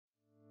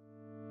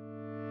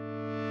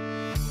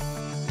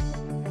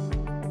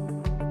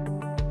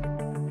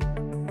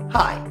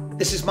Hi,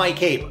 this is Mike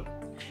Haber.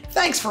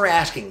 Thanks for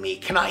asking me,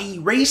 can I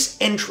erase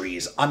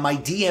entries on my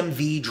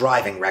DMV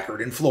driving record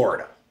in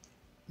Florida?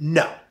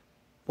 No.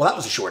 Well, that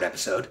was a short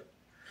episode.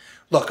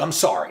 Look, I'm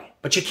sorry,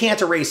 but you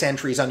can't erase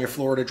entries on your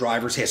Florida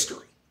driver's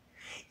history.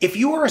 If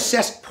you are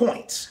assessed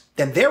points,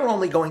 then they're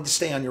only going to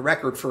stay on your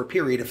record for a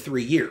period of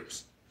 3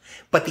 years.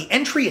 But the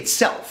entry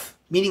itself,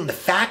 meaning the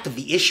fact of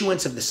the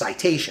issuance of the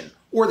citation,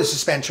 or the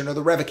suspension, or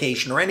the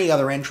revocation, or any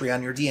other entry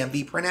on your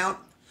DMV printout,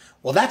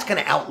 well, that's going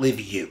to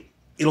outlive you.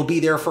 It'll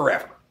be there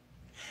forever.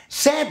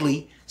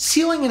 Sadly,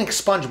 sealing and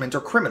expungement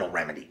are criminal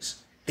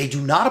remedies. They do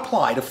not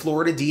apply to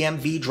Florida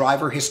DMV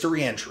driver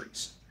history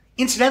entries.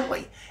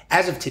 Incidentally,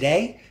 as of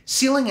today,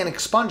 sealing and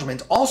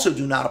expungement also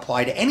do not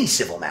apply to any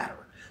civil matter.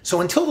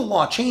 So until the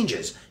law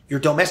changes, your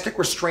domestic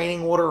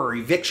restraining order or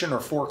eviction or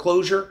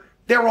foreclosure,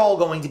 they're all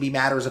going to be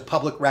matters of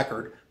public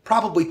record,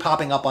 probably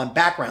popping up on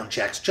background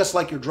checks just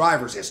like your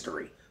driver's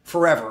history,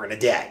 forever and a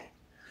day.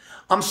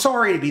 I'm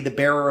sorry to be the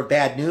bearer of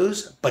bad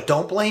news, but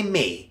don't blame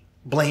me.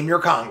 Blame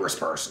your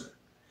congressperson.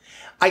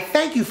 I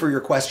thank you for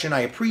your question.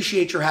 I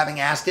appreciate your having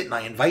asked it, and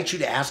I invite you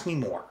to ask me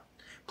more.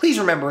 Please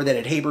remember that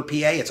at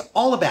HaberPA, it's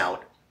all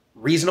about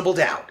reasonable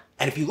doubt.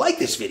 And if you like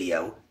this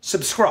video,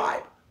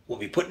 subscribe. We'll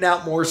be putting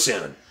out more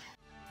soon.